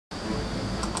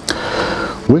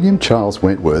William Charles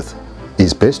Wentworth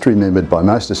is best remembered by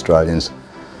most Australians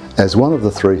as one of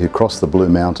the three who crossed the Blue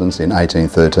Mountains in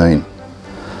 1813.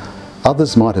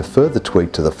 Others might have further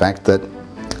tweaked to the fact that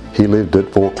he lived at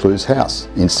Vaucluse House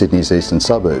in Sydney's eastern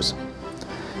suburbs.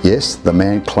 Yes, the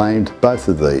man claimed both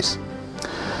of these,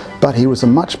 but he was a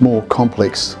much more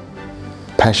complex,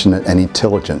 passionate and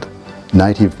intelligent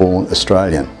native-born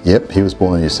Australian. Yep, he was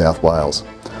born in New South Wales.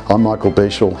 I'm Michael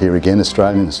Beashall, here again,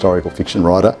 Australian historical fiction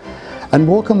writer, and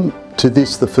welcome to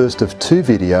this, the first of two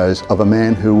videos of a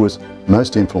man who was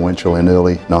most influential in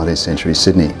early 19th century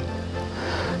Sydney.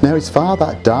 Now, his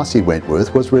father, Darcy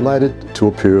Wentworth, was related to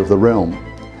a peer of the realm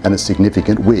and a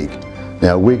significant Whig.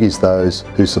 Now, a Whig is those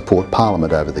who support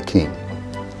Parliament over the King.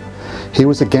 He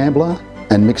was a gambler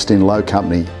and mixed in low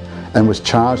company and was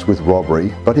charged with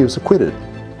robbery, but he was acquitted.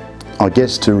 I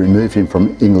guess to remove him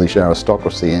from English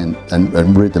aristocracy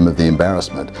and rid them of the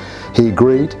embarrassment, he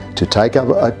agreed to take up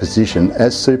a position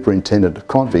as superintendent of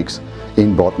convicts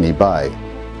in Botany Bay.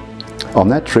 On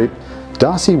that trip,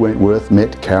 Darcy Wentworth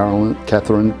met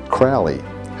Catherine Crowley,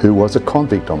 who was a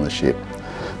convict on the ship.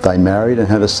 They married and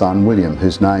had a son, William,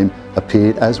 whose name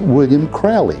appeared as William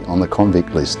Crowley on the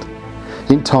convict list.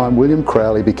 In time, William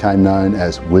Crowley became known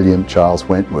as William Charles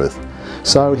Wentworth.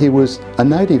 So he was a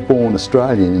native-born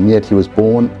Australian, and yet he was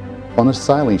born on a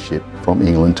sailing ship from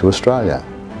England to Australia.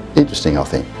 Interesting, I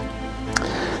think.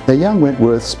 Now, young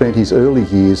Wentworth spent his early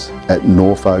years at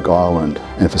Norfolk Island,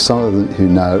 and for some of them who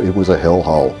know, it was a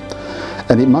hellhole.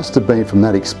 And it must have been from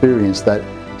that experience that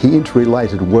he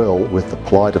interrelated well with the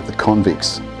plight of the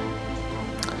convicts.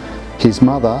 His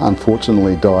mother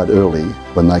unfortunately died early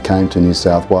when they came to New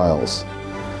South Wales,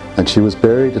 and she was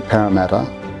buried at Parramatta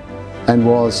and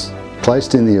was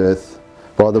placed in the earth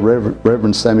by the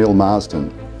Reverend Samuel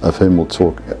Marsden, of whom we'll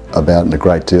talk about in a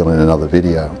great deal in another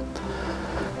video.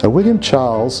 Now, William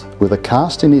Charles, with a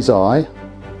cast in his eye,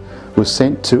 was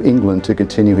sent to England to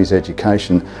continue his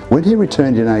education. When he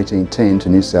returned in 1810 to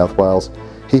New South Wales,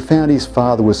 he found his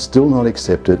father was still not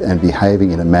accepted and behaving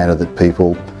in a manner that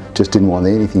people just didn't want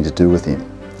anything to do with him.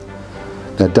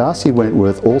 Now, Darcy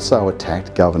Wentworth also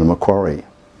attacked Governor Macquarie.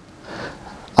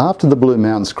 After the Blue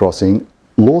Mountains crossing,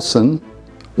 Lawson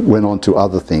went on to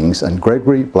other things, and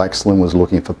Gregory Blaxland was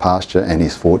looking for pasture and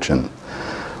his fortune.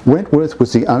 Wentworth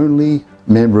was the only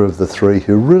member of the three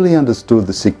who really understood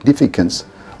the significance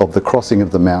of the crossing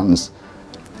of the mountains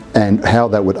and how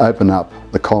that would open up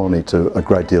the colony to a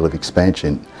great deal of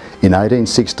expansion. In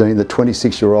 1816, the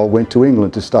 26-year-old went to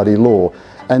England to study law,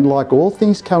 and like all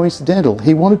things coincidental,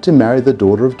 he wanted to marry the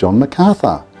daughter of John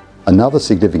Macarthur, another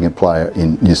significant player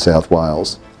in New South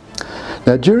Wales.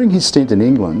 Now, during his stint in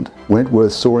England,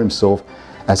 Wentworth saw himself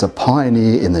as a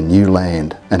pioneer in the new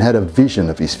land and had a vision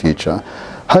of his future,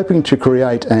 hoping to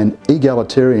create an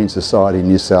egalitarian society in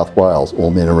New South Wales,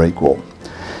 all men are equal.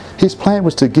 His plan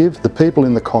was to give the people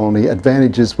in the colony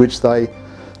advantages which they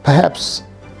perhaps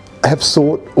have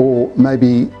sought or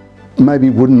maybe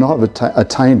would not have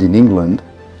attained in England,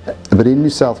 but in New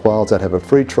South Wales they'd have a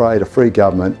free trade, a free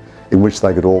government in which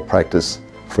they could all practice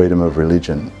freedom of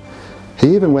religion.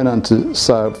 He even went on to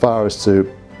so far as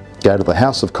to go to the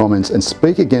House of Commons and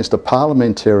speak against a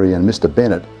parliamentarian, Mr.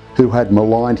 Bennett, who had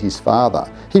maligned his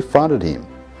father. He fronted him.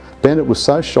 Bennett was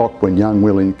so shocked when young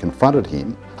William confronted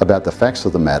him about the facts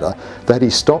of the matter that he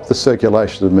stopped the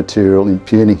circulation of material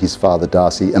impugning his father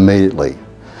Darcy immediately.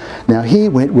 Now,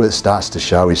 here Wentworth starts to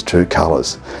show his true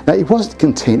colours. Now, he wasn't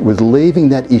content with leaving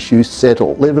that issue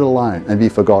settle, leave it alone and be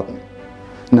forgotten.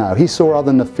 No, he saw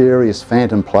other nefarious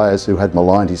phantom players who had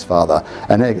maligned his father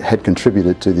and had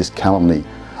contributed to this calumny,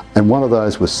 and one of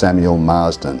those was Samuel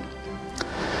Marsden.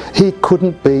 He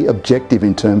couldn't be objective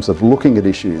in terms of looking at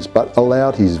issues, but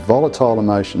allowed his volatile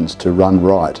emotions to run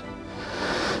riot.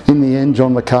 In the end,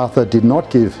 John Macarthur did not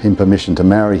give him permission to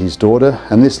marry his daughter,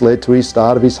 and this led to his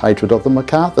start of his hatred of the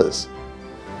Macarthurs.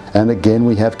 And again,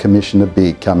 we have Commissioner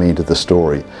Bigg coming into the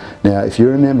story. Now, if you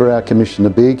remember our Commissioner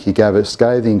Bigg, he gave a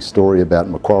scathing story about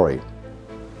Macquarie.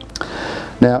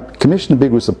 Now, Commissioner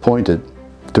Bigg was appointed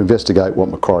to investigate what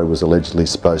Macquarie was allegedly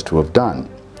supposed to have done.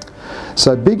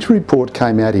 So Bigg's report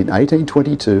came out in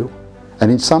 1822,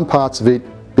 and in some parts of it,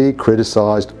 Bigg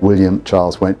criticised William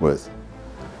Charles Wentworth.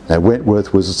 Now,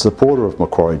 Wentworth was a supporter of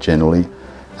Macquarie generally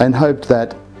and hoped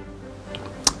that,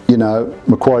 you know,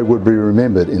 Macquarie would be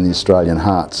remembered in the Australian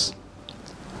hearts.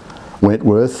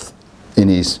 Wentworth, in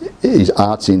his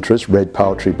arts interest, read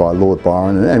poetry by Lord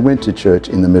Byron and went to church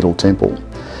in the Middle Temple.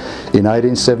 In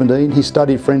 1817, he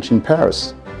studied French in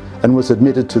Paris and was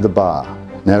admitted to the bar.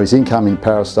 Now, his income in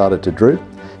Paris started to droop.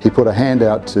 He put a hand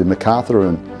out to Macarthur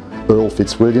and Earl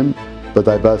Fitzwilliam, but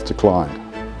they both declined.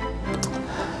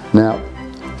 Now,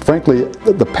 Frankly,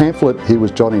 the pamphlet he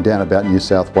was jotting down about New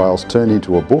South Wales turned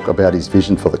into a book about his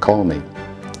vision for the colony.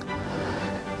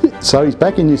 So he's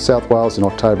back in New South Wales in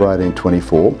October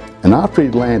 1824, and after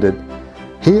he'd landed,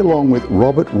 he along with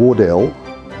Robert Wardell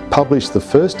published the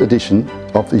first edition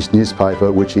of his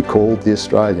newspaper, which he called The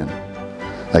Australian.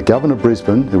 Governor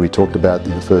Brisbane, who we talked about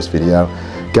in the first video,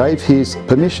 gave his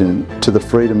permission to the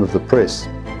freedom of the press.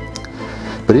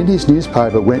 But in his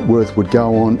newspaper, Wentworth would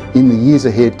go on in the years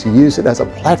ahead to use it as a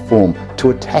platform to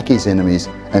attack his enemies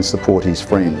and support his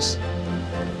friends.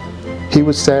 He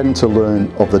was saddened to learn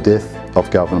of the death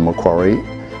of Governor Macquarie,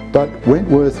 but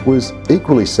Wentworth was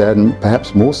equally saddened,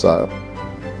 perhaps more so,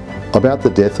 about the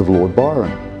death of Lord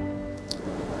Byron.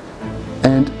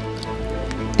 And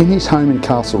in his home in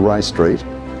Castlereagh Street,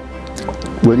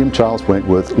 William Charles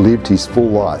Wentworth lived his full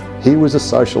life. He was a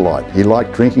socialite. He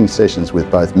liked drinking sessions with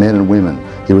both men and women.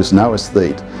 He was no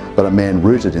aesthete, but a man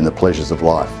rooted in the pleasures of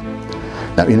life.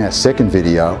 Now, in our second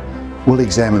video, we'll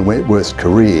examine Wentworth's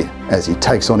career as he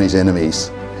takes on his enemies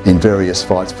in various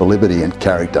fights for liberty and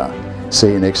character.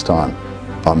 See you next time.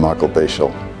 I'm Michael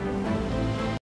Bieshel.